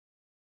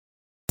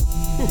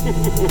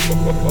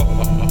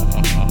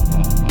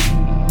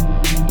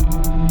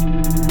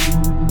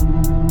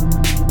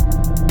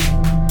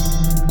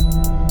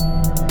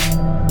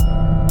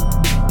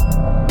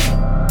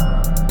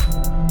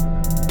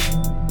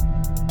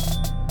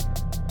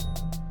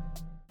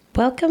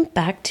Welcome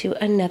back to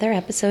another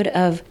episode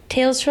of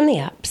Tales from the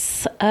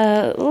Apps,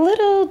 a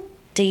little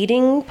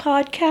dating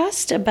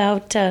podcast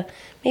about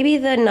maybe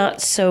the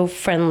not so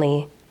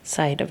friendly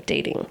side of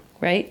dating,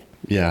 right?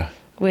 Yeah.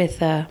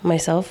 With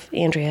myself,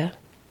 Andrea,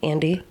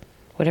 Andy,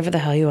 whatever the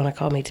hell you want to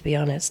call me, to be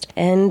honest,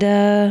 and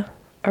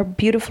our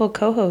beautiful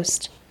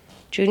co-host,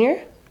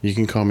 Junior. You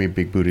can call me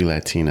Big Booty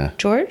Latina.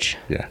 George?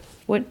 Yeah.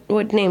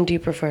 What name do you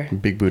prefer?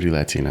 Big Booty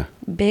Latina.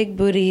 Big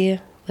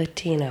Booty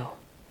Latino.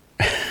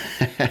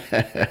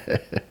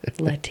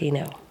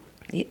 Latino.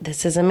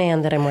 This is a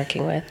man that I'm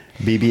working with.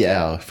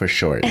 BBL for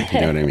short, if you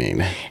know what I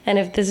mean. And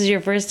if this is your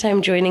first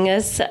time joining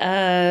us,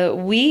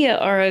 we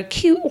are a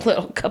cute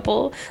little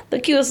couple, the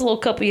cutest little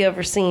couple you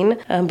ever seen.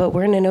 But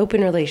we're in an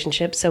open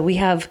relationship, so we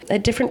have a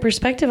different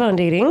perspective on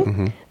dating.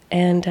 Mm-hmm.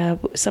 And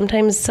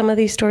sometimes some of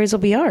these stories will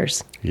be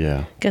ours.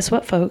 Yeah. Guess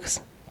what, folks?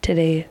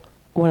 Today,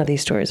 one of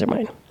these stories are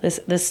mine.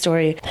 This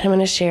story that I'm going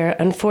to share,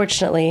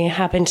 unfortunately,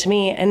 happened to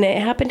me. And it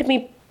happened to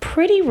me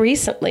pretty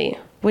recently,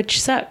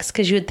 which sucks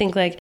because you would think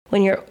like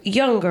when you're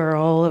younger,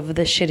 all of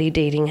the shitty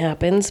dating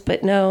happens.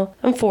 But no,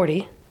 I'm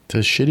 40.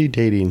 Does shitty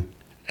dating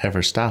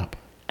ever stop?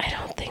 I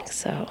don't think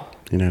so.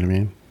 You know what I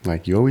mean?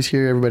 Like you always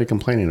hear everybody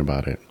complaining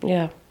about it.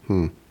 Yeah.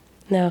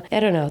 No, I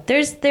don't know.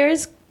 There's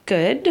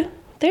good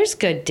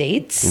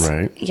dates.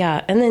 Right.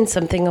 Yeah. And then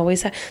something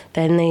always,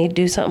 then they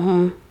do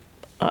something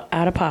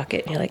out of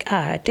pocket. And you're like,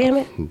 damn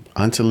it.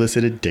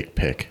 Unsolicited dick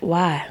pic.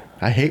 Why?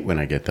 I hate when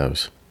I get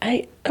those.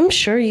 I'm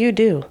sure you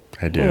do.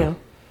 I do. You know,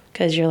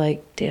 because you're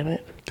like, damn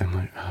it. I'm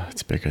like, oh,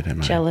 it's bigger than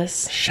mine.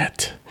 Jealous.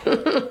 Shit. All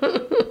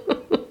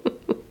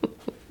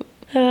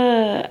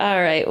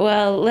right.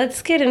 Well,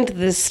 let's get into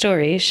this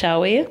story,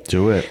 shall we?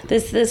 Do it.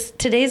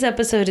 Today's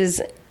episode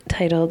is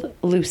titled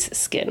Loose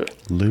Skin.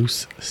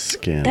 Loose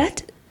skin.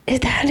 That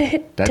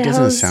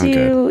doesn't sound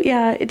good.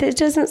 Yeah, it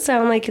doesn't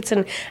sound like it's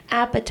an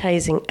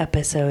appetizing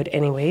episode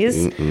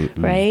anyways,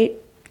 right?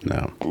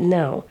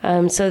 No.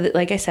 So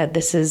like I said,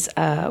 this is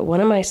one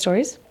of my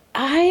stories.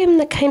 I am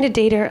the kind of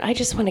dater, I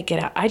just want to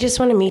get out. I just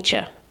want to meet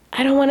you.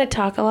 I don't want to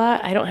talk a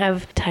lot. I don't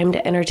have time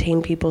to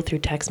entertain people through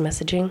text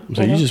messaging.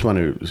 So you just want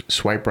to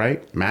swipe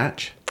right,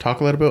 match, talk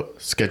a little bit,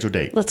 schedule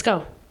date. Let's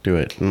go. Do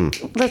it.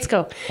 Let's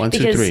go. 1,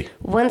 2, 3.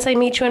 Once I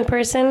meet you in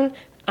person,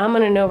 I'm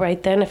going to know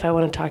right then if I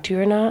want to talk to you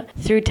or not.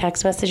 Through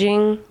text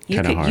messaging,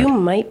 you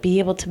might be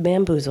able to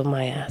bamboozle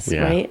my ass,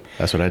 right?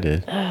 That's what I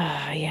did.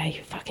 Yeah,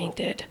 you fucking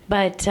did.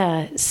 But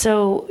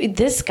so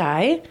this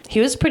guy, he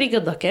was pretty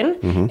good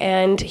looking,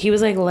 and he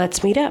was like,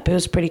 let's meet up. It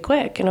was pretty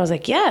quick. And I was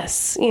like,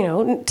 yes. You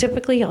know,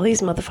 typically all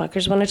these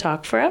motherfuckers want to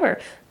talk forever.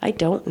 I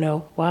don't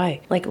know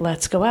why. Like,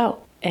 let's go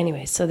out.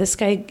 Anyway, so this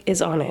guy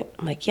is on it.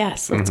 I'm like,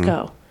 yes, let's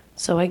go.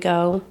 So I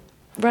go.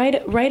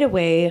 Right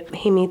away,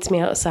 he meets me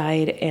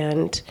outside,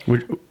 and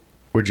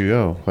where'd you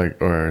go?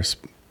 Like, or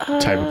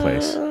type of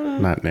place?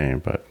 Not name,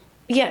 but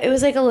yeah, it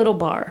was like a little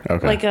bar,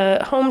 okay. Like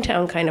a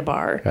hometown kind of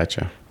bar.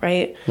 Gotcha.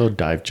 Right. A little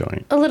dive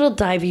joint. A little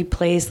divey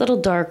place, a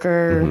little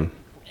darker.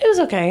 It was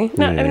okay.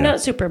 Not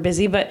super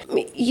busy, but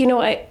you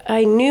know,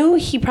 I knew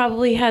he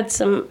probably had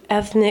some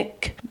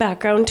ethnic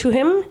background to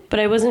him, but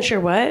I wasn't sure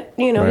what.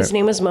 You know, His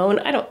name was Mo, and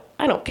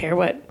I don't care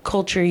what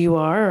culture you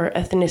are or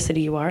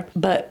ethnicity you are,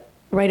 but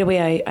right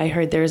away, I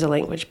heard there's a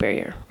language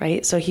barrier,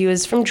 right? So he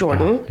was from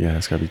Jordan. Yeah,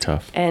 it's gotta be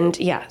tough. And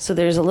yeah, so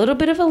there's a little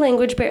bit of a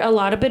language barrier, a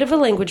lot of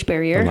language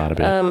barrier. A lot of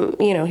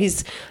it. You know,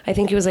 I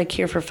think he was like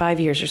here for 5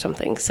 years or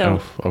something.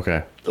 So,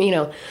 okay. You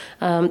know,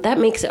 that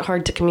makes it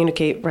hard to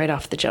communicate right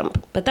off the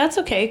jump. But that's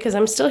okay, because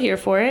I'm still here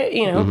for it,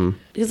 you know.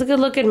 He's a good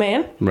looking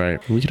man.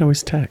 Right. We can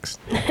always text.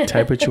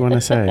 Type what you want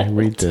to say.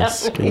 Read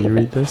this. Can you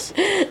read this?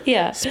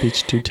 Yeah.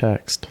 Speech to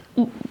text.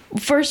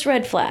 First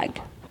red flag.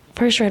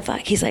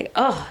 He's like,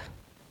 oh,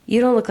 you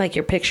don't look like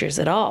your pictures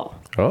at all.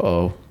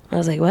 Uh-oh. I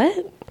was like,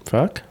 what?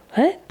 Fuck?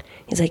 What?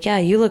 He's like, yeah,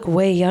 you look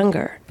way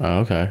younger. Oh,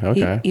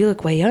 okay. You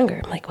look way younger.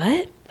 I'm like,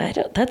 what?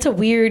 That's a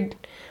weird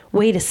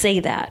way to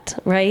say that,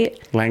 right?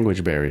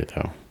 Language barrier,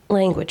 though.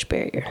 Language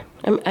barrier.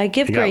 I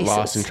give graces. Got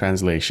lost in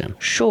translation.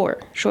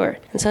 Sure.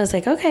 And so I was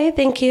like, okay,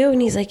 thank you.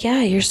 And he's like,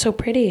 yeah, you're so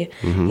pretty.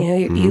 You know,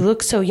 you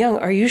look so young.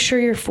 Are you sure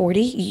you're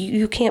 40?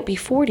 You can't be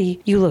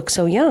 40. You look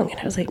so young. And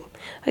I was like,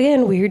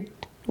 again, weird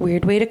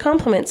way to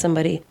compliment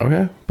somebody.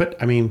 Okay. But,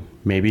 I mean,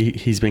 maybe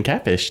he's been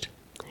catfished.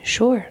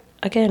 Sure.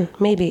 Again,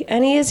 maybe.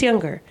 And he is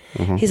younger.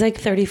 He's like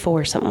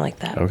 34, something like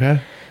that.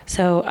 Okay.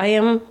 So I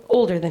am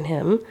older than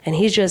him. And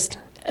he's just,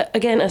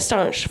 again,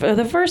 astonished. For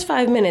the first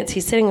 5 minutes,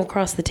 he's sitting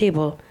across the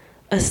table,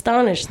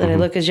 astonished that I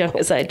look as young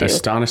as I do.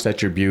 Astonished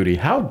at your beauty.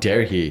 How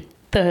dare he?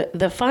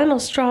 The final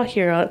straw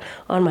here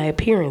on my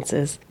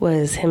appearances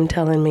was him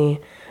telling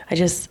me,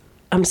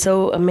 I'm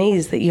so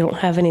amazed that you don't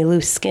have any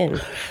loose skin.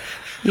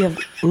 You have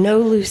no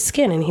loose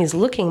skin. And he's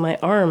looking my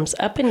arms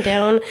up and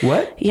down.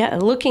 What? Yeah,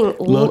 looking.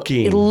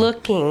 Looking.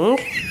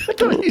 I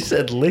thought you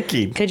said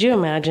licking. Could you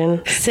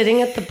imagine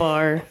sitting at the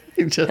bar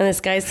and this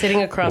guy's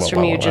sitting across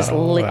from you just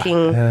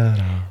licking?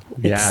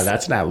 Yeah,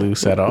 that's not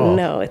loose at all.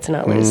 No, it's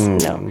not loose.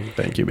 No.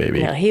 Thank you,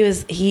 baby. No, he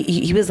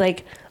was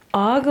like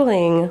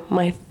ogling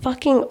my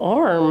fucking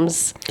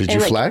arms. Did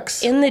you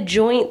flex? In the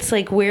joints,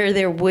 like where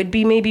there would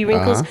be maybe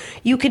wrinkles,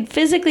 you could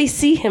physically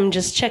see him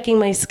just checking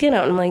my skin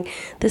out. And I'm like,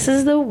 this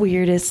is the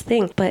weirdest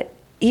thing. But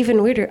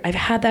even weirder, I've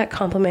had that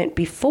compliment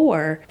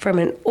before from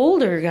an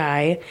older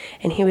guy,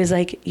 and he was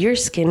like, your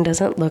skin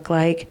doesn't look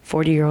like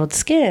 40-year-old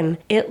skin.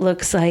 It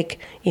looks like,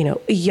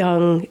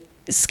 young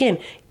skin.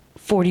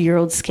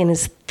 40-year-old skin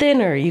is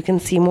thinner. You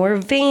can see more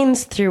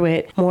veins through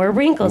it, more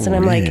wrinkles. And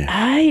I'm like,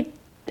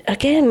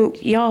 again,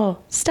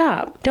 y'all,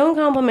 stop. Don't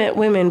compliment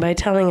women by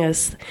telling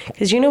us,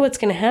 because you know what's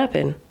going to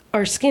happen.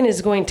 Our skin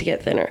is going to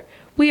get thinner.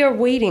 We are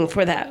waiting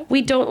for that.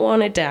 We don't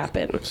want it to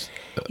happen.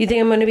 You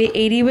think I'm going to be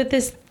 80 with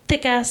this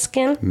thick-ass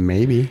skin?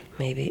 Maybe.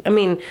 I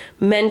mean,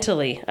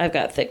 mentally, I've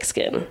got thick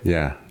skin.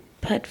 Yeah.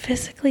 But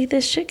physically,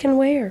 this shit can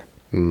wear.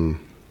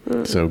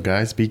 So,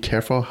 guys, be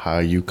careful how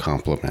you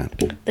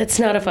compliment. That's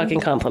not a fucking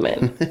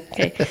compliment.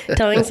 Okay.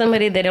 Telling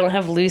somebody they don't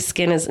have loose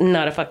skin is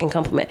not a fucking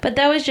compliment. But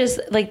that was just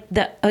like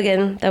that.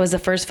 Again, that was the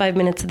first 5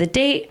 minutes of the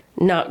date.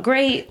 Not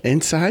great.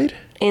 Inside?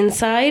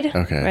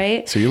 Okay.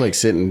 Right? So you're like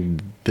sitting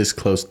this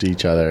close to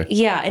each other.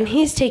 Yeah. And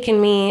he's taken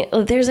me,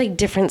 there's like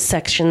different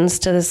sections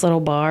to this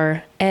little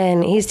bar.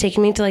 And he's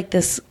taken me to like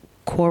this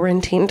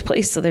quarantined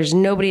place, so there's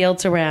nobody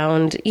else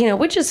around,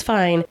 which is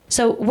fine.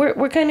 So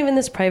we're kind of in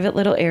this private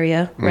little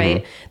area,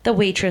 right? The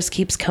waitress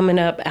keeps coming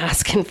up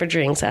asking for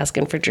drinks.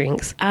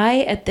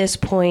 At this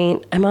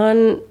point, I'm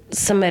on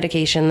some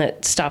medication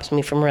that stops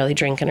me from really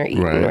drinking or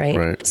eating,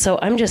 right? So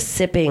I'm just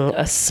sipping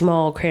a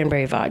small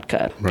cranberry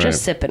vodka,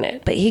 just sipping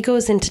it. But he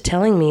goes into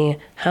telling me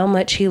how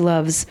much he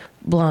loves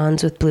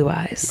blondes with blue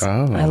eyes.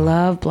 I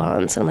love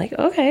blondes. And I'm like,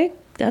 okay,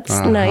 that's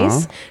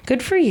nice.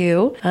 Good for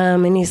you.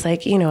 And he's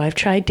like, I've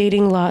tried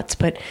dating lots,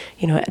 but,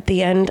 at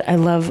the end, I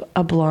love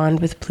a blonde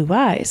with blue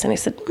eyes. And I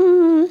said,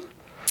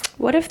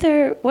 what if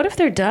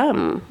they're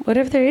dumb? What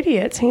if they're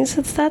idiots? And he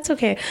says, that's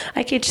okay.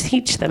 I could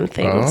teach them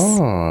things.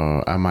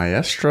 Oh, a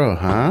maestro,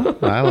 huh?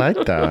 I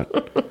like that.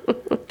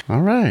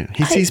 All right.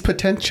 He sees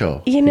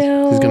potential. He's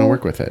going to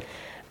work with it.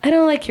 I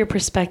don't like your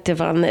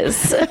perspective on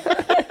this.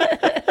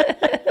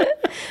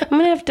 I'm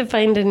going to have to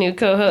find a new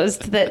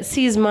co-host that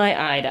sees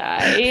my eye to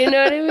eye. You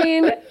know what I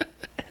mean?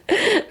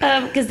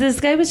 Because this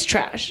guy was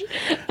trash.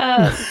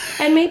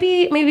 And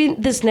maybe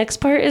this next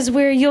part is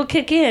where you'll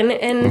kick in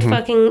and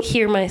fucking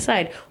hear my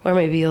side. Or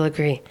maybe you'll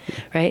agree,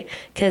 right?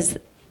 Because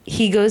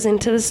he goes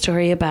into the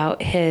story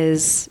about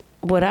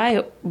what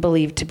I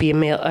believe to be a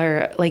male,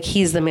 or like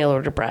he's the mail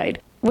order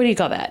bride. What do you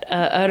call that?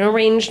 An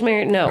arranged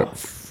marriage? No.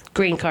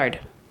 Green card.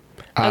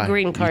 A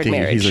green card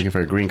marriage. He's looking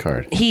for a green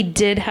card. He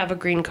did have a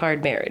green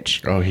card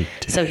marriage. Oh, he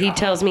did. So he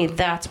tells me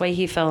that's why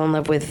he fell in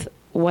love with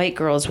white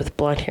girls with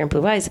blonde hair and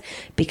blue eyes,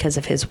 because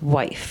of his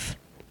wife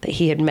that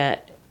he had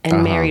met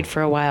and married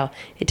for a while.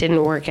 It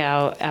didn't work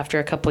out after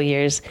a couple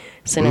years,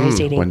 so now he's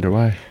dating. Wonder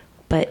why.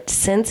 But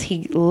since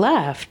he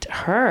left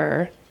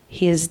her,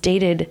 he has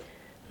dated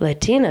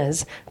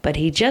Latinas, but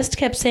he just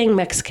kept saying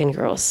Mexican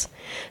girls.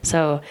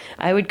 So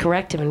I would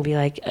correct him and be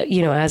like,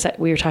 as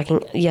we were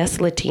talking, yes,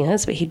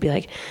 Latinas, but he'd be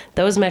like,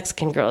 those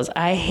Mexican girls,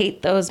 I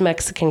hate those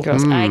Mexican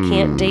girls. I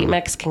can't date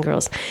Mexican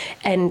girls.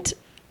 And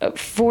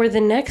for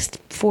the next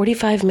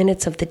 45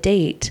 minutes of the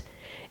date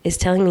is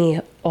telling me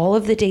all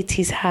of the dates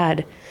he's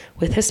had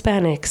with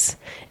Hispanics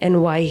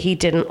and why he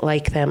didn't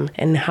like them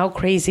and how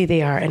crazy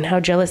they are and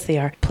how jealous they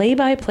are. Play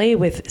by play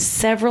with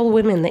several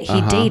women that he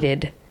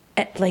dated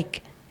at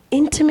like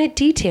intimate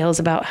details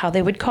about how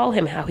they would call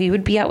him, how he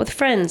would be out with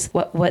friends,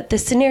 what the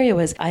scenario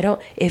is.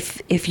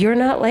 If you're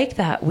not like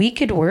that, we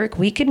could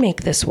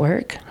make this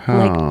work.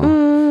 Like,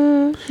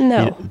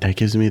 no. That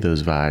gives me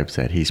those vibes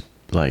that he's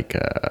like,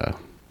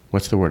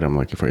 what's the word I'm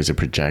looking for? Is it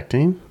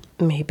projecting?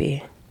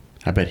 Maybe.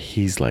 I bet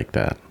he's like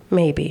that.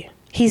 Maybe.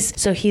 He's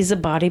a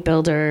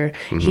bodybuilder.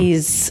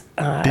 He's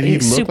Did he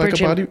look super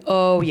like a body?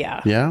 Oh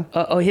yeah.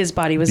 Yeah. His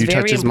body was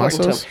very his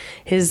important to muscles? him.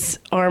 His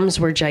arms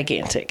were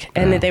gigantic,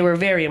 and they were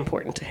very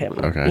important to him.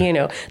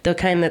 Okay. The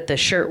kind that the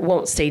shirt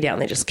won't stay down;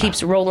 they just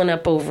keeps rolling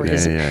up over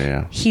his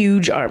Yeah.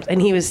 huge arms.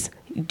 And he was.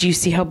 Do you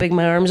see how big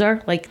my arms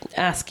are? Like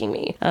asking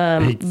me.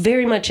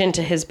 Very much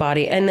into his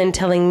body, and then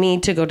telling me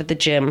to go to the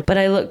gym. But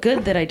I look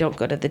good that I don't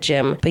go to the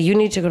gym. But you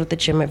need to go to the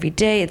gym every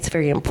day. It's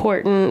very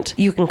important.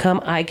 You can come.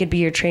 I could be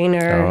your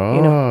trainer.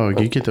 Oh,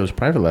 you get those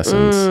private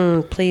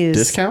lessons. Please.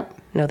 Discount?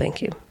 No,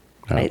 thank you.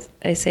 Oh.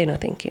 I say no,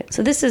 thank you.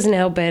 So this has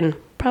now been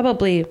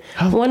probably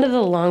one of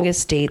the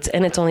longest dates,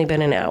 and it's only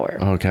been an hour.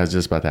 Okay, I was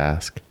just about to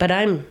ask. But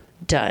I'm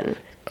done.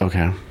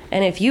 Okay.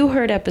 And if you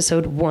heard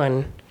episode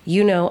 1,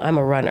 you know I'm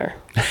a runner.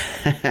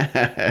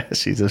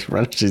 She's a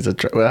runner.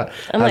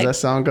 How's like that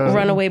song go?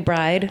 Runaway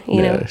bride,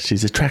 you know?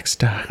 She's a track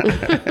star.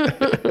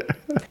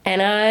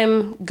 And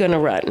I'm gonna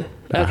run.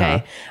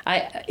 Okay.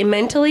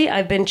 Mentally,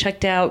 I've been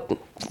checked out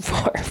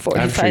for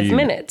 45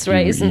 minutes,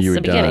 right? Since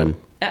the beginning.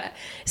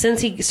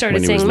 Since he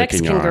started saying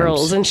Mexican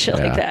girls and shit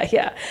like that.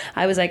 Yeah.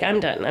 I was like, I'm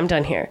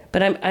done here.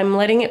 But I'm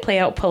letting it play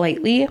out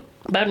politely.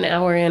 About an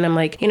hour in, I'm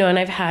like, and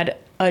I've had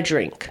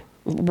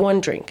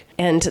one drink,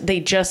 and they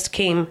just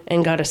came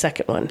and got a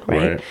second one,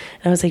 right? And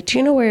I was like, do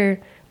you know where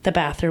the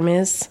bathroom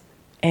is?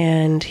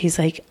 And he's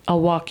like,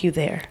 I'll walk you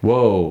there.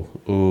 Whoa.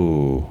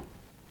 Ooh.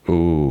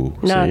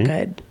 Not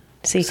good.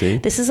 See,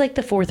 this is like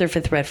the fourth or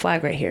fifth red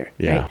flag right here.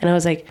 Yeah. Right? And I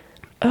was like,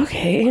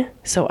 okay.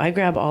 So I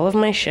grab all of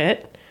my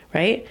shit,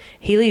 right?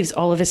 He leaves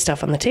all of his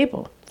stuff on the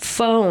table.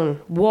 Phone,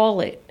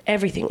 wallet,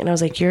 everything. And I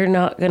was like, you're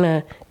not going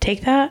to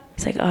take that?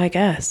 He's like, oh, I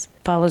guess.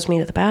 Follows me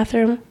to the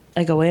bathroom.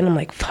 I go in. I'm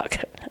like, fuck.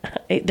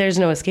 There's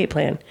no escape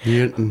plan.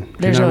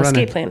 There's no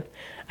escape plan.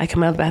 I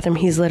come out of the bathroom.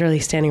 He's literally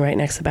standing right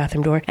next to the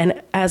bathroom door.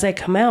 And as I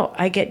come out,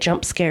 I get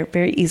jump scared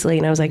very easily.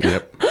 And I was like,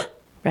 yep.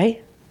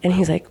 Right? And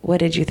he's like, what,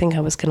 did you think I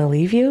was going to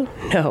leave you?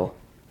 No.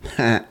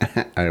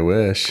 I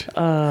wish.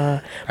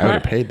 I would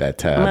have paid that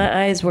tab.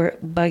 My eyes were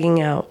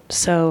bugging out.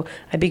 So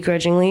I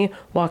begrudgingly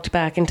walked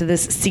back into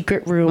this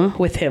secret room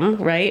with him,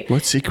 right?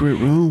 What secret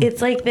room?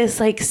 It's like this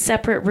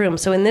separate room.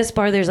 So in this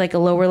bar, there's like a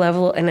lower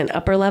level and an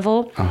upper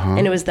level.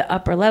 And it was the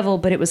upper level,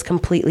 but it was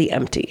completely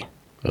empty.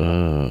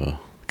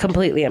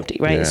 Completely empty,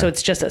 right? Yeah. So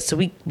it's just us. So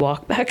we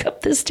walk back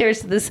up the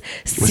stairs to this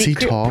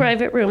secret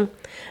private room.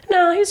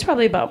 No, he was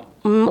probably about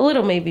a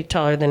little maybe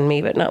taller than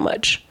me, but not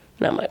much.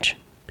 Not much.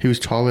 He was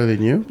taller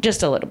than you?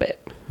 Just a little bit.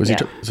 Was he?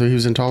 So he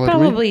was taller than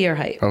me? Probably your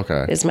height.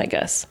 Okay. Is my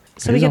guess.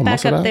 So we get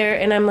back up there,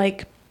 and I'm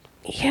like,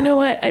 you know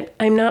what?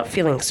 I'm not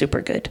feeling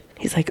super good.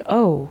 He's like,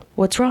 oh,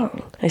 what's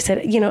wrong? I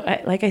said,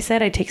 like I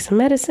said, I take some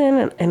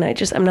medicine, and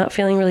I'm not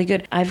feeling really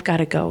good. I've got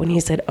to go. And he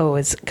said, oh,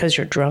 it's because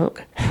you're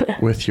drunk.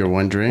 With your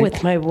one drink?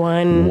 With my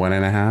one.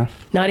 1.5?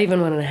 Not even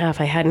 1.5.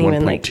 I hadn't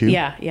even 1.2?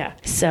 Yeah.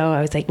 So I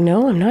was like,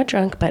 no, I'm not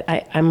drunk, but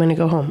I'm going to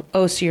go home.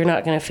 Oh, so you're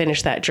not going to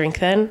finish that drink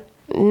then?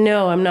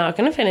 No, I'm not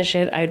going to finish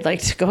it. I'd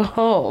like to go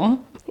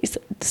home. He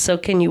said, so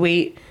can you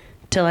wait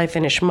till I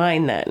finish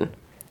mine then?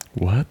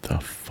 What the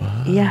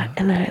fuck? Yeah.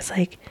 And I was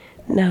like,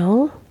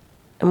 no,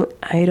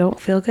 I don't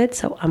feel good,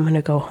 so I'm going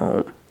to go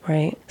home,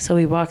 right? So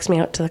he walks me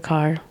out to the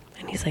car,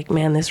 and he's like,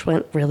 man, this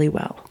went really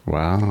well.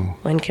 Wow.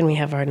 When can we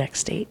have our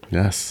next date?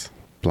 Yes.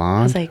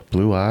 Blonde, like,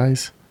 blue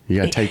eyes.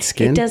 You got tight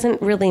skin? It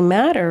doesn't really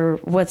matter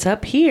what's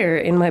up here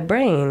in my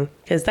brain,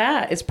 because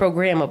that is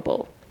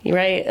programmable.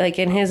 Right? Like,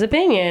 in his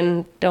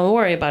opinion, don't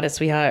worry about it,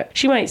 sweetheart.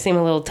 She might seem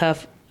a little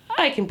tough.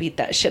 I can beat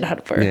that shit out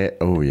of her. Yeah.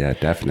 Oh, yeah,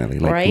 definitely.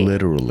 Like, right?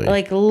 Literally.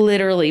 Like,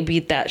 literally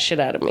beat that shit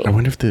out of me. I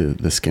wonder if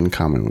the skin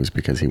comment was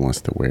because he wants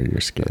to wear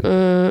your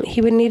skin. He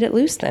would need it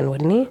loose then,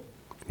 wouldn't he?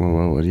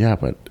 Well, yeah,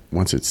 but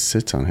once it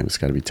sits on him, it's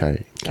got to be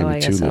tight. Can't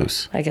be too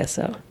loose. I guess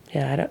so.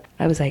 Yeah,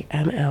 I was like,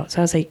 I'm out. So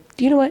I was like,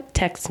 you know what?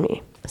 Text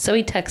me. So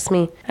he texts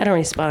me. I don't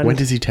respond. When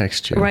does he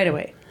text you? Right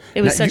away.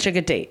 It was such a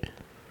good date.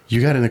 You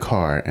got in the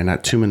car, and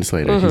not 2 minutes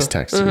later, he's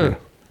texting you.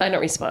 I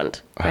don't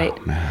respond, right?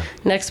 Oh, man.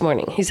 Next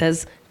morning, he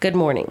says, good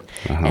morning.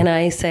 And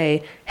I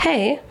say,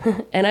 hey,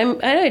 and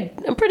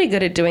I'm pretty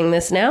good at doing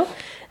this now.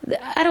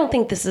 I don't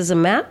think this is a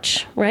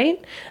match,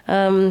 right?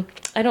 I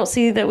don't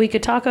see that we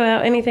could talk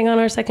about anything on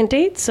our second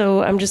date,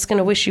 so I'm just going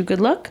to wish you good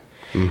luck.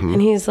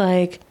 And he's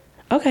like,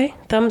 okay,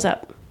 thumbs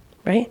up,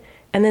 right?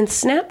 And then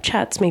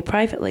Snapchats me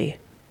privately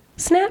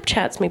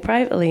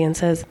and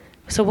says,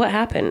 so what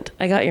happened?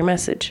 I got your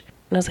message.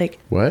 And I was like,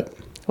 What?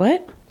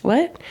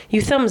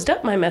 You thumbs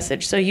up my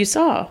message, so you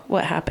saw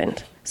what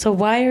happened. So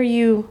why are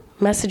you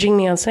messaging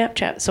me on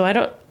Snapchat? So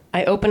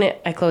I open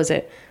it, I close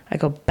it. I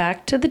go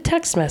back to the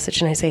text message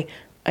and I say,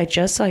 I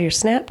just saw your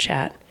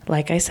Snapchat.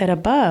 Like I said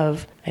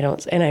above,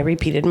 and I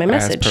repeated my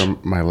message. As per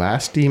my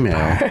last email.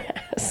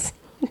 Yes.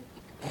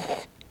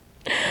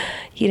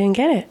 He didn't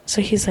get it.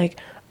 So he's like,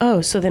 oh,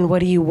 so then what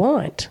do you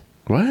want?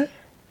 What?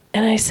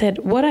 And I said,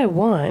 what I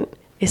want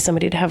is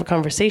somebody to have a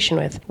conversation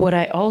with. What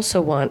I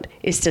also want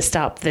is to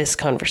stop this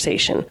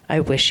conversation. I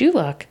wish you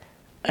luck.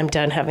 I'm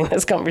done having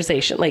this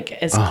conversation, like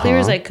as clear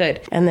as I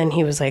could. And then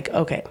he was like,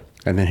 okay.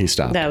 And then he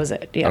stopped. That was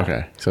it. Yeah.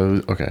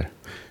 Okay.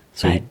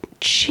 So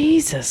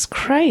Jesus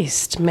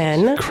Christ,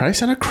 man.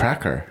 Christ on a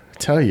cracker. I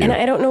tell you. And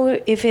I don't know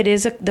if it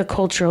is the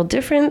cultural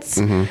difference.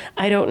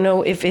 I don't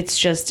know if it's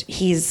just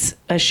he's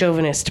a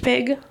chauvinist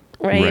pig,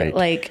 right?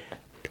 Like.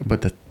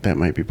 But that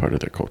might be part of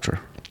their culture.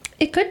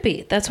 It could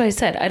be. That's why I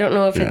said I don't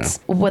know if it's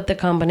what the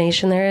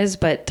combination there is,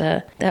 but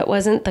that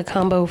wasn't the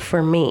combo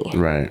for me.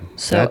 Right.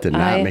 So that did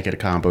not make it a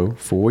combo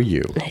for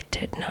you. It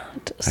did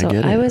not. So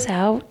I was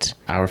out.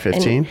 Hour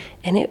 15?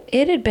 And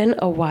it had been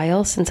a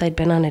while since I'd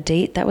been on a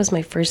date. That was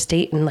my first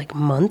date in like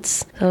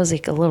months. So I was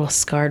like a little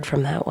scarred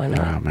from that one.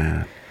 Oh,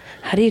 man.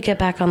 How do you get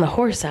back on the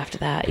horse after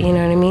that? You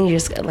know what I mean? You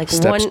just like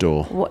step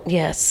stool.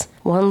 Yes.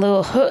 One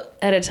little hook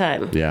at a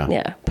time. Yeah.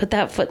 Yeah. Put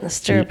that foot in the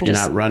stirrup. You're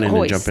not running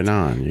and jumping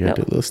on. You got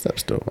to do a little step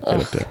stool.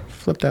 Get up there.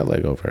 Flip that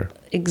leg over.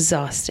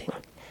 Exhausting.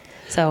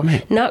 So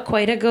not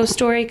quite a ghost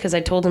story because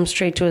I told him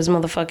straight to his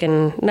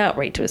motherfucking, not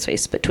right to his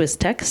face, but to his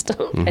text.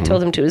 I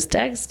told him to his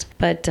text.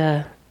 But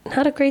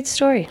not a great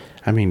story.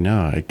 I mean,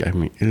 no. I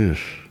mean, ugh.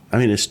 I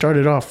mean, it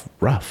started off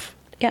rough.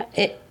 Yeah,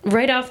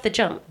 right off the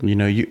jump. You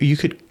know, you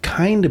could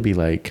kind of be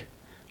like,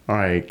 all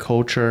right,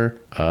 culture,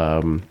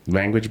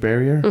 language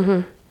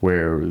barrier,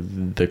 where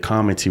the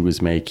comments he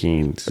was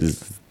making,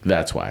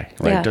 that's why.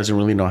 Right? Yeah. Doesn't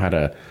really know how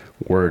to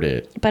word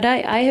it. But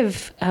I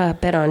have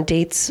been on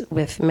dates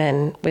with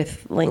men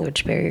with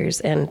language barriers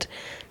and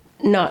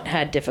not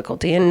had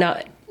difficulty and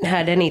not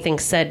had anything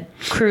said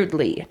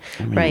crudely,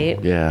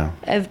 right? Yeah.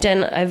 I've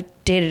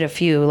dated a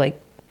few like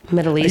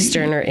Middle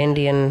Eastern or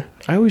Indian.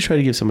 I always try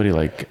to give somebody,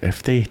 like,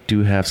 if they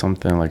do have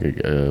something like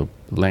a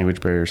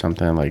language barrier or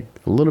something, like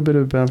a little bit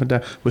of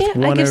benefit with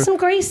I give some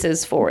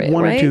graces for it,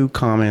 one right? or two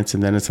comments,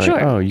 and then it's like,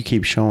 Sure. oh, you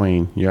keep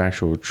showing your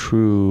actual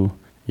true,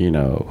 you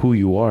know, who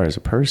you are as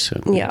a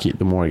person. Yeah.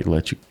 The more you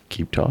let you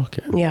keep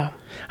talking. Yeah.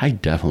 I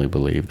definitely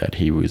believe that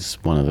he was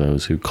one of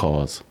those who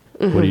calls.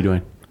 What are you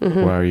doing?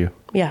 Where are you?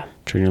 Yeah.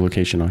 Turn your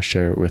location on.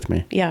 Share it with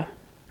me. Yeah.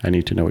 I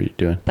need to know what you're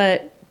doing.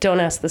 But don't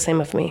ask the same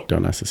of me.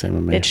 Don't ask the same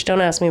of me. Bitch,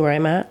 don't ask me where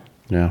I'm at.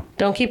 Yeah.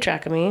 Don't keep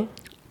track of me.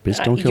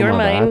 Bitch, don't kill You're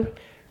my mine. vibe.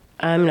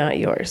 I'm not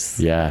yours.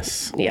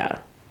 Yes. Yeah.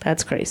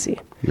 That's crazy.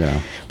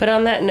 Yeah. But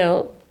on that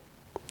note,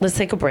 let's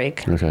take a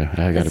break. Okay.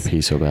 I got to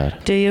pee so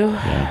bad. Do you?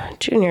 Yeah.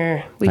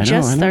 Junior, we I know,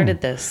 just I know.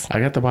 started this. I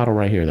got the bottle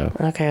right here, though.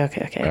 Okay.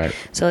 All right.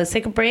 So let's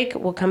take a break.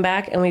 We'll come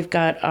back and we've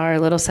got our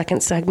little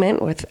second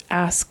segment with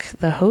Ask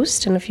the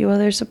Host and a few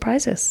other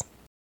surprises.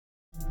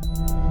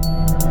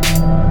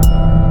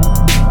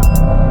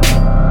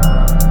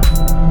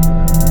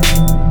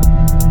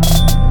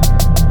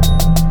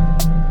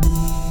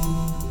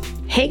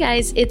 Hey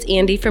guys, it's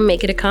Andy from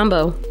Make It a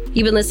Combo.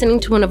 You've been listening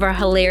to one of our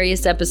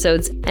hilarious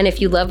episodes, and if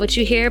you love what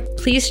you hear,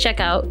 please check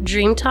out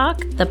Dream Talk,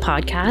 the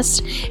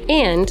podcast,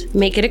 and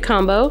Make It a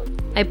Combo.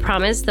 I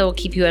promise that will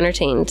keep you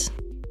entertained.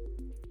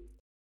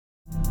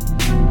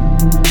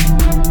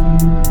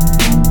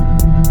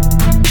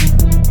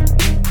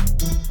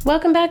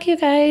 Welcome back, you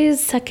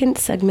guys. Second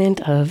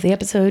segment of the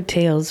episode,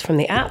 Tales from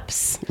the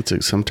Apps.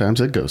 It's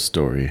sometimes a ghost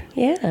story.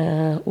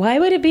 Yeah. Why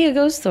would it be a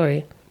ghost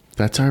story?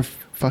 That's our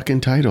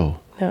fucking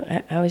title.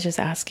 No, I was just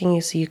asking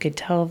you so you could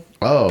tell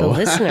Oh, the I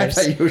listeners.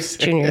 thought you were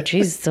saying- Junior,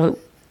 jeez,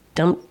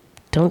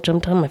 don't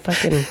jump down my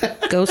fucking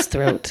ghost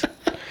throat.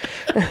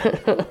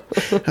 I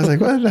was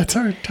like, well, that's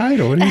our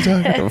title. What are you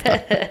talking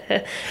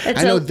about?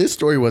 I know this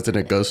story wasn't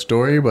a ghost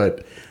story,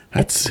 but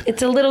it's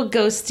a little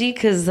ghosty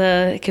because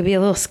it could be a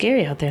little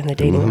scary out there in the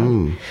dating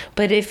world.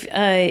 But if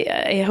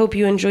I hope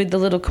you enjoyed the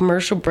little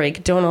commercial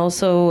break. Don't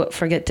also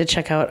forget to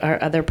check out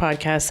our other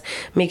podcast,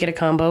 Make It a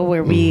Combo,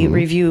 where we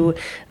review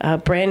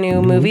brand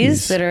new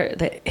movies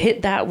that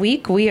hit that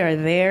week. We are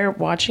there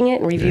watching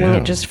it and reviewing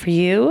it just for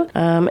you.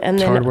 And then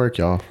It's hard work,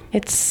 y'all.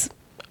 It's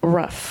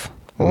rough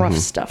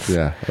stuff.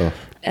 Yeah. Oh.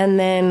 And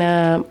then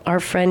our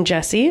friend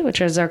Jesse,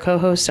 which is our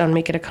co-host on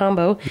Make It a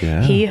Combo,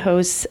 he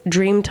hosts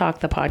Dream Talk,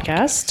 the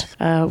podcast,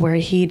 where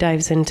he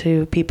dives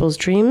into people's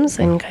dreams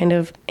and kind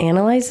of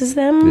analyzes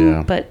them.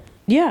 Yeah. But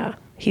yeah,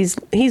 he's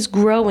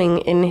growing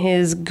in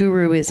his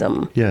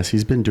guruism. Yes,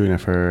 he's been doing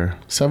it for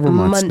several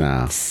months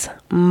now.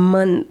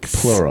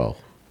 Months. Plural.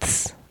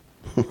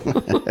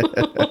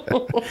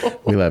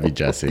 We love you,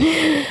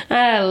 Jesse.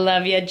 I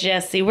love you,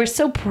 Jesse. We're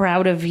so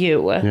proud of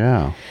you.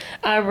 Yeah.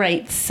 All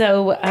right.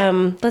 So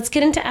let's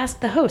get into Ask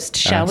the Host,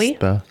 shall we?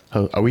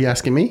 Are we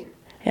asking me?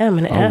 Yeah, I'm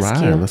going to All ask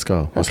right, you. let's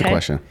go. What's the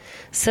question?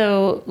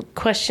 So,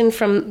 question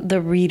from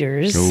the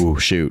readers. Oh,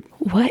 shoot.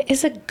 What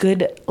is a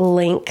good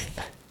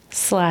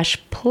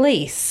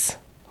length/place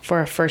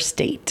for a first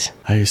date?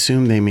 I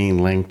assume they mean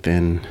length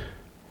and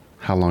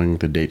how long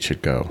the date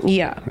should go.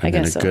 Yeah, and I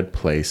then guess so. a good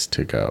place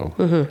to go.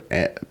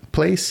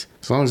 Place,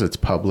 as long as it's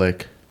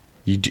public,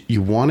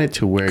 you want it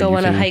to where Go you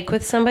on can, a hike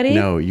with somebody?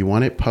 No, you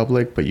want it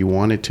public, but you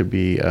want it to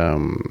be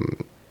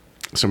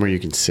somewhere you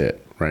can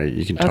sit, right?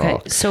 You can talk.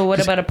 Okay, so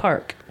what about a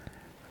park?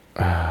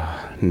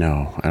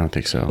 No, I don't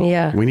think so.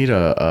 Yeah. We need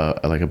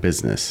a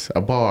business, a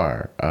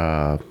bar,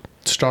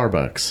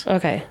 Starbucks,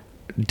 Okay,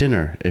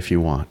 dinner if you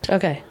want.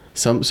 okay.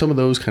 Some of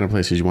those kind of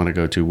places you want to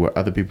go to where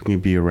other people can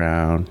be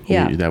around.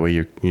 Yeah. That way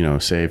you're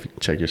safe.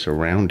 Check your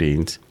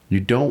surroundings. You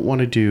don't want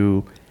to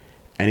do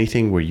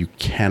anything where you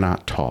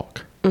cannot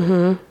talk.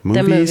 Mm-hmm.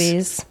 The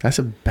movies. That's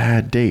a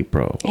bad date,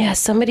 bro. Yeah,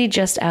 somebody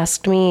just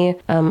asked me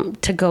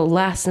to go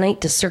last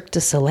night to Cirque du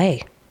Soleil.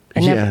 I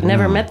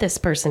never met this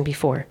person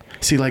before.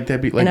 See, like that'd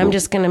be like, And I'm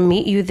just going to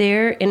meet you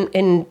there.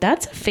 And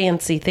that's a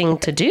fancy thing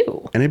to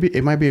do. and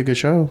it might be a good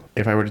show.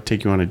 If I were to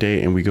take you on a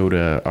date and we go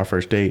to our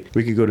first date,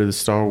 we could go to the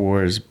Star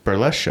Wars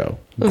burlesque show.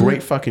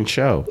 Great fucking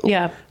show.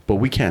 Yeah, But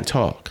we can't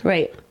talk,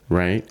 right.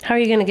 right? How are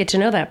you going to get to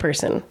know that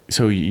person?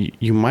 So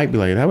you might be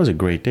like, that was a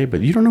great date, but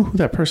you don't know who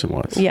that person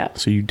was. Yeah.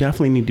 So you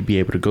definitely need to be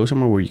able to go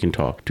somewhere where you can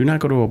talk. Do not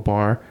go to a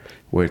bar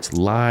where it's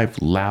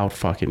live, loud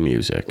fucking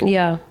music.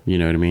 Yeah, You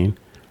know what I mean?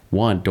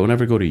 One, don't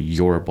ever go to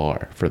your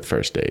bar for the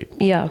first date.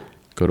 yeah.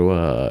 Go to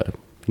a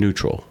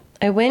neutral.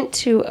 I went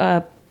to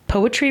a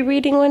poetry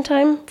reading one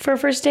time for a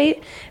first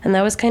date, and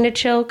that was kind of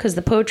chill because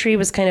the poetry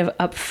was kind of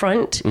up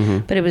front,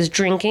 but it was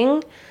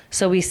drinking.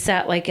 So we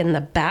sat like in the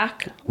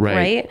back,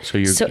 right? So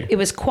it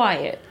was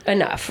quiet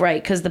enough,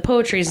 right? Because the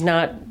poetry is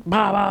not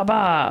ba ba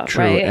ba,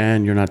 True, right?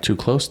 and you're not too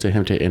close to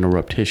him to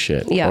interrupt his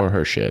shit or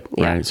her shit,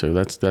 right? Yeah. So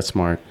that's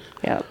smart.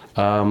 Yeah.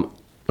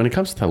 When it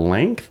comes to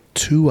length,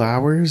 2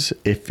 hours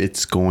if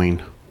it's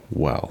going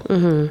well,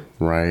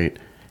 right?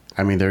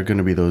 I mean, there are going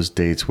to be those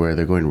dates where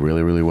they're going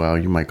really, really well.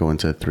 You might go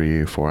into a 3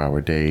 or 4 hour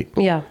date.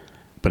 Yeah.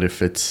 But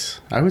if it's,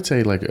 I would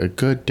say like a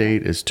good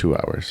date is 2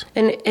 hours.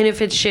 And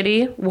if it's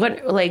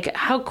shitty,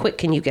 how quick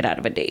can you get out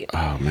of a date?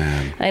 Oh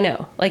man. I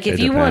know. Like if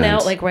you want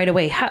out like right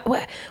away,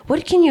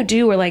 what can you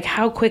do? Or like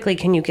how quickly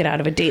can you get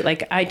out of a date?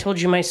 Like I told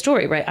you my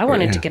story, right? I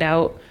wanted to get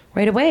out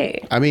right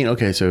away. I mean,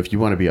 okay, so if you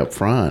want to be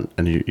upfront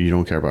and you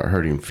don't care about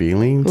hurting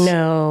feelings.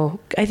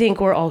 No, I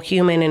think we're all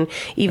human. And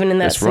even in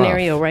that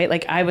scenario, rough. right?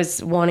 Like I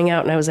was wanting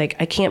out and I was like,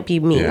 I can't be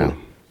mean. Yeah.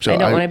 So I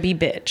don't want to be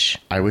bitch.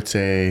 I would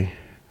say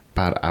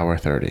about hour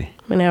 30.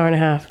 An hour and a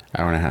half.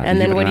 Hour and a half. And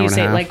then what do you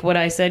say? Like what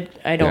I said,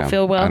 I don't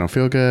feel well. I don't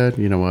feel good.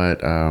 You know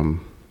what?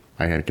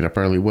 I had to get up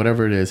early.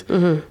 Whatever it is,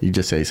 you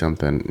just say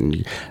something.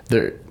 And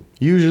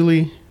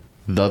usually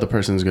the other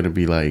person's going to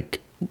be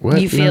like,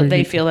 what? You feel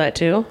they feel that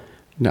too?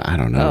 No, I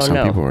don't know.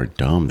 Some people are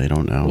dumb. They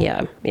don't know.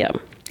 Yeah, yeah.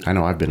 I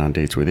know I've been on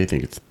dates where they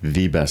think it's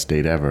the best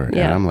date ever.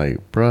 Yeah. And I'm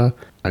like, bruh,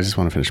 I just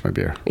want to finish my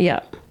beer.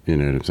 Yeah. You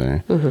know what I'm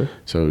saying?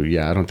 So,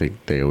 yeah, I don't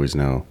think they always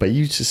know. But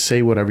you just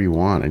say whatever you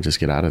want and just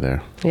get out of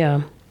there.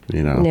 Yeah.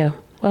 You know? Yeah.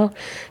 Well,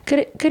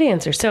 good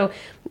answer. So,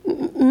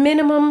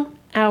 minimum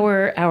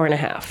hour and a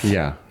half.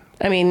 Yeah.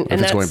 I mean,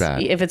 if it's going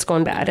bad. If it's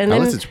going bad. And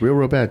unless then it's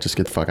real bad, just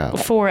get the fuck out.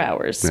 4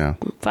 hours. Yeah.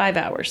 5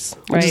 hours.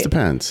 Right? It just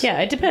depends. Yeah,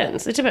 it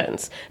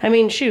depends. I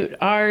mean, shoot,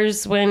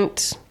 ours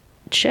went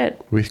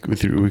shit. We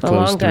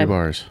closed 3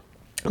 bars.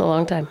 A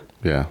long time.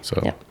 Yeah,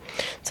 so. Yeah.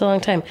 It's a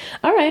long time.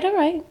 All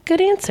right. Good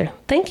answer.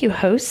 Thank you,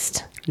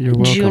 host. You're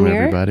welcome,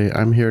 Junior. Everybody.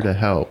 I'm here to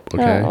help,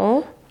 okay?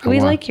 Oh,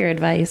 we like your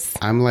advice.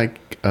 I'm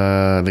like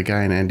the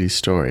guy in Andy's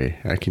story.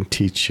 I can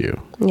teach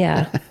you.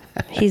 Yeah.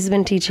 He's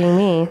been teaching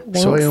me.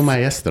 Thanks. Soy un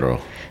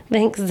maestro.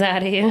 Thanks,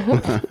 Zaddy.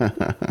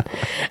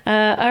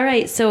 All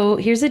right. So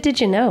here's a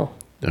did you know?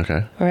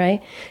 Okay. All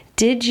right.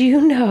 Did you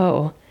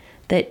know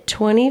that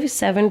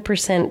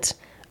 27%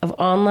 of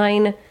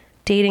online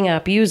dating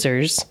app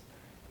users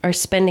are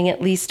spending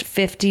at least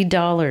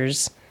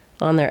 $50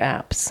 on their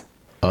apps?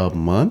 A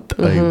month?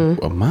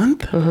 A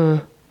month?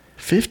 $50?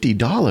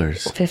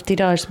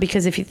 $50.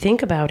 Because if you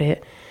think about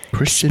it,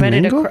 Christian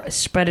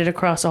spread it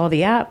across all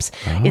the apps.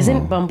 Oh.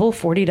 Isn't Bumble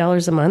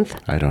 $40 a month?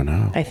 I don't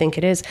know. I think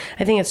it is.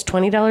 I think it's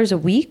 $20 a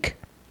week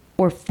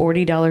or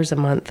 $40 a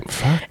month.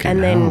 Fucking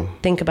and then hell.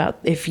 Think about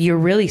if you're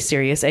really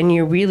serious and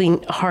you're really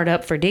hard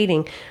up for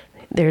dating.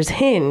 There's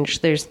Hinge,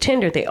 there's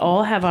Tinder. They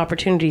all have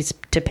opportunities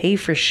to pay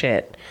for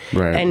shit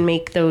and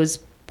make those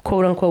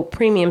quote unquote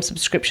premium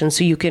subscriptions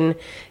so you can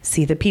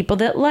see the people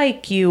that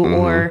like you,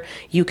 or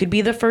you could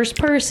be the first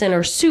person,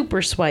 or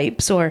super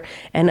swipes,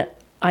 and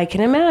I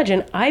can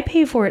imagine I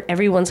pay for it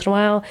every once in a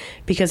while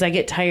because I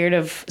get tired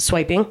of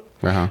swiping.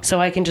 So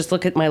I can just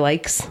look at my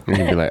likes. And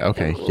you'd be like,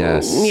 okay,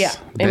 yes. Yeah.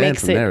 It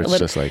makes it there, it's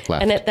just like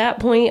left. And at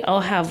that point,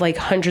 I'll have like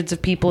hundreds of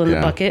people in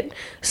the bucket.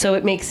 So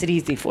it makes it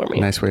easy for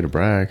me. Nice way to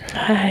brag.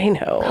 I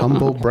know.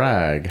 Humble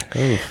brag.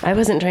 Oof. I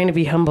wasn't trying to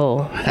be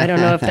humble. I don't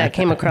know if that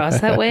came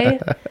across that way,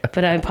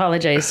 but I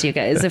apologize to you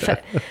guys if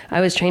I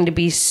was trying to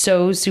be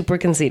so super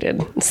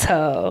conceited.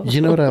 So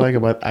you know what I like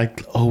about? I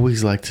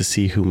always like to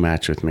see who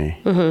match with me.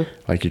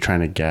 Like you're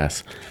trying to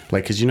guess,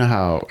 like because you know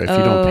how if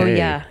you don't pay,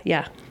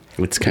 yeah.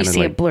 It's kind of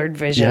like like a blurred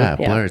vision. Yeah,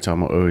 blurred. So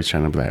I'm always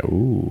trying to be like,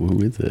 ooh,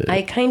 who is it?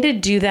 I kind of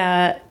do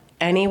that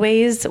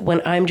anyways when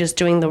I'm just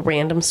doing the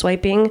random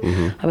swiping.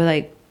 I'll be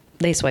like,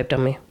 they swiped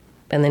on me.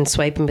 And then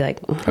swipe and be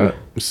like,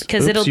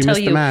 because it'll tell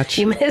you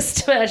you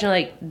missed a match. I'm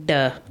like,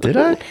 duh. Did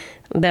I?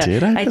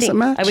 Did I miss a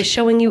match? I was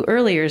showing you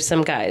earlier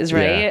some guys,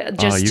 right? Yeah.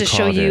 Just to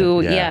show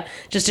you,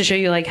 just to show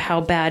you like how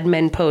bad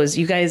men pose.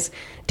 You guys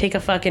take a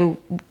fucking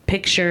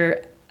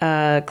picture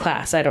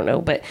class. I don't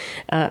know, but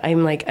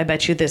I'm like, I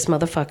bet you this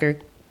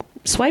motherfucker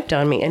swiped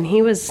on me, and he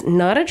was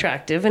not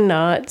attractive and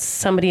not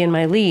somebody in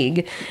my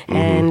league.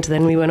 And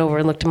then we went over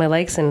and looked at my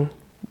likes, and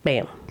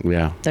bam.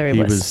 Yeah, there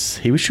he was.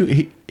 He was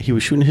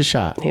shooting his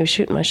shot. He was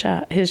shooting my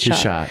shot. His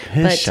shot.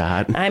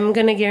 Shot. I'm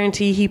gonna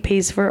guarantee he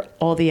pays for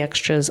all the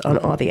extras on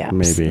all the apps.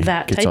 Maybe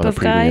that gets type of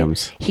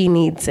premiums. Guy, he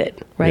needs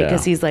it, right?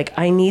 Because he's like,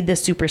 I need the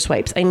super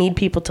swipes. I need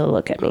people to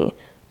look at me.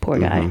 Poor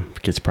guy.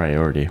 Gets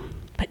priority.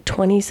 But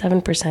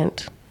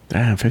 27%.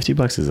 Damn,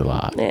 $50 is a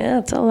lot. Yeah,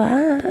 it's a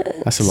lot.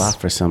 That's a lot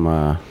for some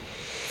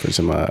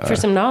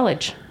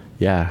knowledge.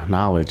 Yeah,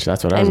 knowledge.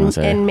 That's what I was gonna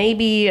say. And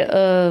maybe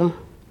a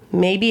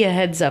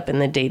heads up in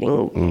the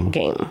dating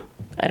game.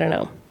 I don't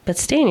know. But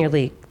stay in your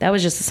league. That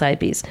was just a side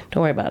piece.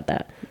 Don't worry about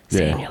that.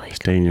 Stay in your league.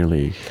 Stay in your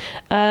league.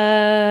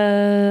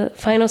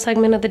 Final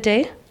segment of the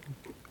day.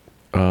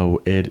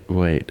 Oh,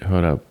 wait,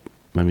 hold up.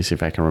 Let me see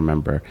if I can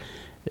remember.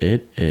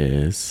 It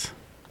is.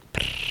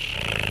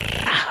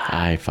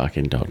 I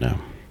fucking don't know.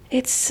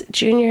 It's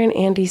Junior and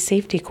Andy's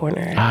Safety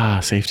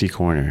Corner. Safety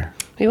corner.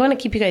 We want to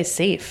keep you guys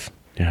safe.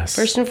 Yes.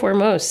 First and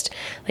foremost,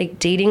 like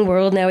dating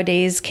world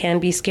nowadays can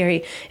be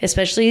scary,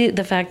 especially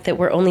the fact that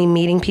we're only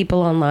meeting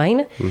people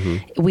online.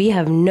 Mm-hmm. We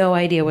have no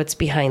idea what's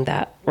behind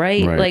that,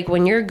 right? Like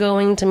when you're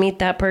going to meet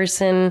that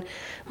person,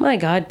 my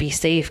God, be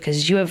safe,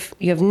 because you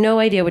have no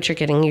idea what you're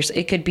getting.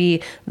 It could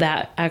be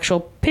that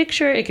actual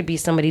picture. It could be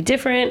somebody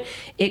different.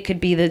 It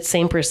could be the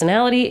same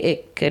personality.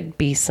 It could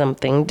be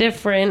something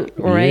different,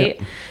 right?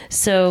 Yep.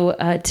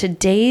 So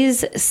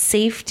today's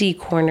Safety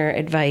Corner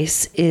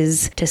advice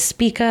is to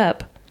speak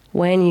up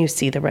when you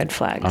see the red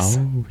flags.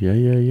 Oh,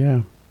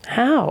 yeah.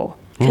 How?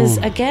 Because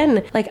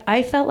again, like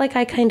I felt like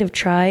I kind of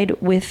tried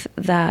with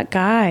that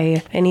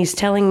guy, and he's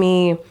telling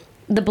me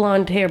the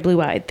blonde hair,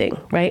 blue-eyed thing,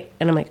 right?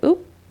 And I'm like,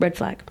 ooh, red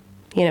flag,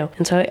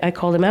 And so I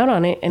called him out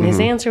on it, and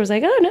his answer was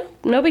like, oh,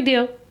 no big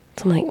deal.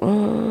 So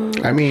I'm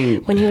like, I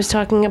mean, when he was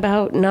talking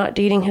about not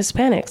dating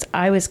Hispanics,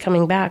 I was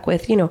coming back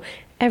with,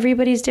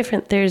 everybody's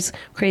different. There's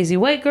crazy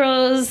white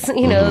girls,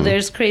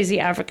 there's crazy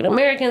African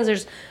Americans,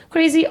 there's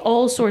crazy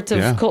all sorts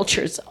of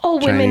cultures, all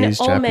women, Chinese,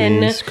 all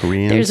Japanese, men.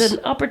 Koreans. There's an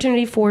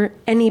opportunity for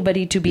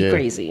anybody to be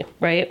crazy,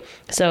 right?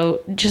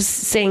 So just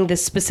saying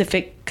this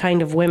specific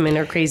kind of women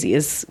are crazy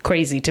is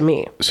crazy to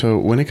me. So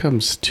when it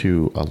comes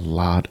to a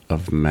lot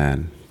of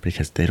men,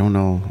 because they don't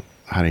know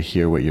how to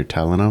hear what you're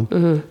telling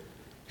them,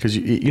 because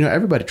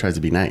everybody tries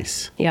to be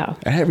nice. Yeah.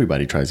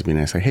 Everybody tries to be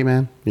nice. Like, hey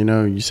man,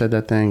 you said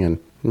that thing, and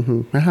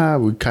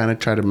we kind of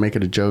try to make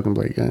it a joke and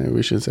be like,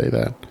 we should say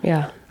that.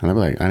 Yeah. And I'm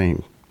like,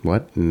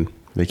 what? And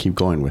they keep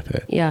going with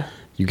it. Yeah.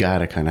 You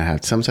gotta kind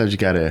of sometimes you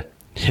gotta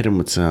hit them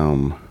with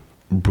some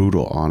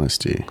brutal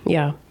honesty.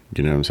 Yeah.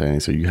 You know what I'm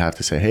saying? So you have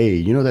to say,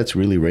 hey, that's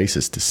really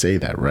racist to say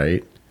that,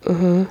 right?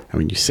 Mm-hmm. I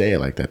mean, you say it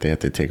like that, they have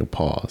to take a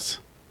pause,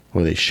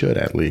 or they should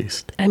at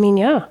least. I mean,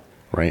 yeah.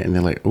 Right? And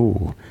they're like,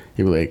 ooh,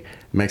 you'd be like,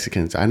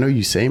 Mexicans. I know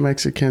you say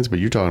Mexicans, but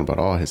you're talking about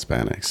all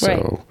Hispanics.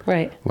 So,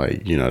 right.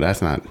 Like,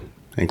 that's not,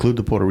 include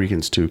the Puerto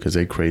Ricans too, because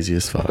they crazy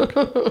as fuck.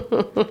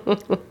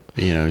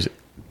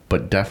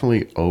 But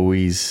definitely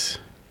always,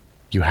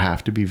 you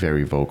have to be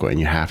very vocal and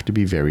you have to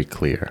be very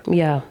clear.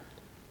 Yeah.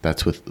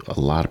 That's what a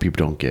lot of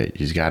people don't get.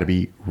 You just got to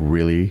be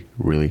really,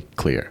 really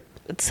clear.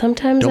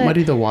 Sometimes don't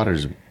muddy the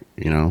waters,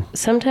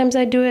 Sometimes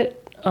I do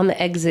it on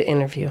the exit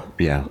interview.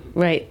 Yeah.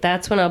 Right.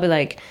 That's when I'll be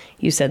like,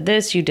 you said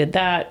this, you did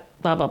that,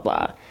 blah, blah,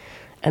 blah.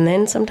 And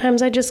then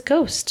sometimes I just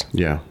ghost.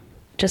 Yeah.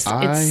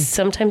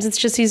 Sometimes it's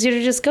just easier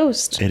to just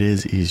ghost. It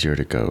is easier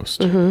to ghost.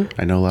 Mm-hmm.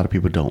 I know a lot of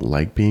people don't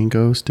like being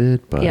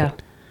ghosted, but yeah.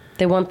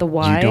 They want the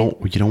why. You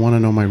don't want to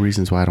know my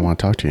reasons why I don't want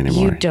to talk to you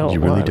anymore.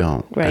 You really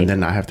don't. Right. And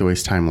then I have to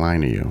waste time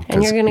lying to you.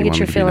 And you're going to get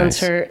your feelings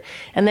hurt.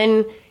 And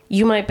then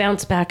you might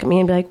bounce back at me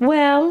and be like,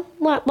 well,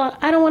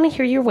 I don't want to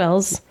hear your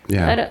wells.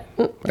 Yeah.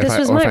 This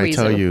was my reason. If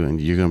I tell you and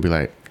you're going to be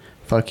like,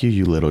 fuck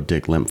you little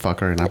dick limp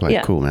fucker. And I'm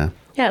like, cool, man.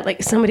 Yeah,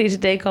 like somebody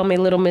today called me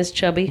Little Miss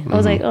Chubby. I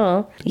was like,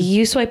 oh,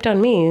 you swiped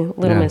on me,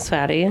 Little Miss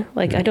Fatty.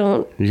 Like, I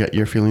don't... You got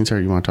your feelings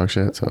hurt? You want to talk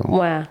shit? So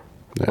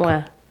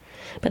Wow.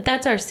 But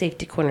that's our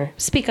safety corner.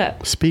 Speak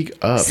up. Speak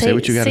up. Say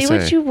what you got to say. Say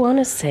what you want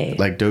to say.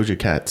 Like Doja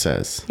Cat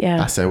says.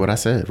 Yeah. I said what I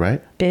said,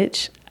 right?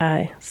 Bitch,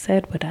 I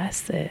said what I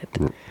said.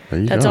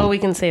 That's all we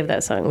can say of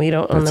that song. We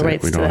don't own the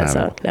rights to that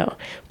song. No.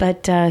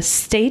 But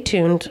stay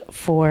tuned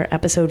for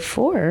episode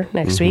 4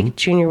 next week.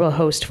 Junior will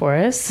host for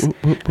us.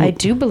 I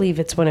do believe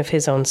it's one of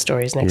his own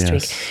stories next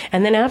week.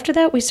 And then after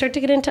that, we start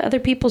to get into other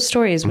people's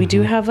stories. We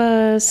do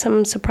have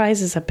some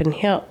surprises up in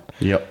here.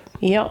 Yep.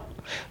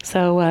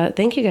 So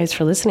thank you guys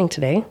for listening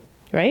today.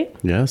 Right?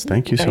 Yes,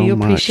 thank you so much. Are you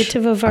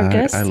appreciative of our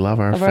guests? I love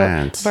our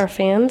fans. Of our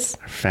fans?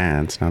 Our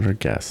fans, not our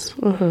guests.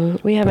 Mm-hmm.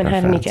 We haven't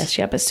had any guests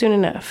yet, but soon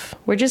enough.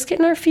 We're just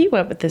getting our feet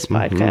wet with this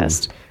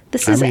podcast.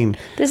 This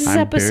is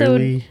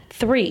episode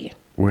 3.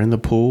 We're in the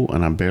pool,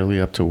 and I'm barely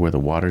up to where the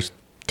water's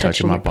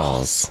touching my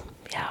balls.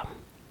 Yeah.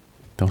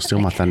 Don't steal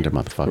my thunder,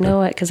 motherfucker.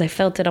 No, because I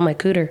felt it on my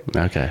cooter.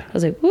 Okay. I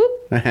was like, whoop.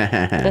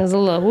 It was a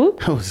little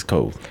whoop. It was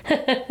cold.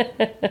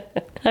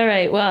 All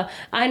right. Well,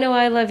 I know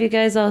I love you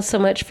guys all so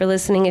much for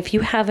listening. If you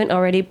haven't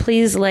already,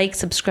 please like,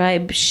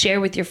 subscribe, share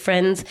with your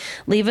friends,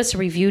 leave us a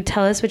review.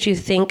 Tell us what you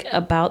think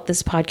about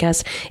this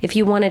podcast. If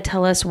you want to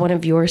tell us one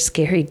of your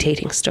scary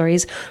dating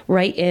stories,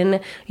 write in.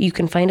 You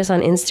can find us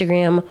on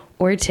Instagram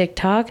or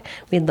TikTok.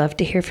 We'd love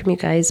to hear from you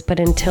guys.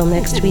 But until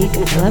next week,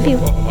 I love you.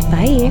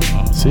 Bye.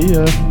 See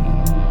ya.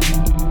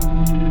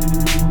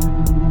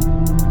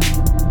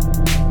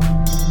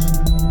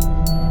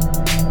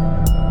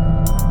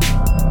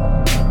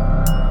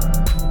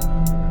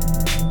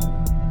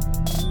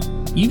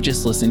 You've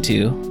just listened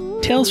to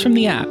Tales from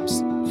the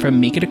Apps from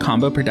Make It a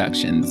Combo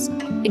Productions.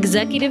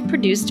 Executive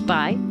produced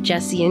by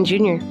Jesse and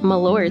Junior, my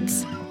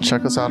lords.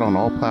 Check us out on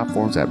all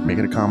platforms at Make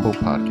It a Combo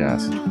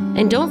Podcast.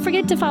 And don't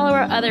forget to follow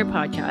our other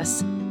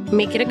podcasts,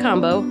 Make It a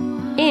Combo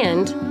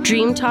and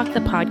Dream Talk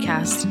the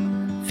Podcast.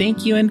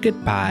 Thank you and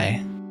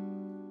goodbye.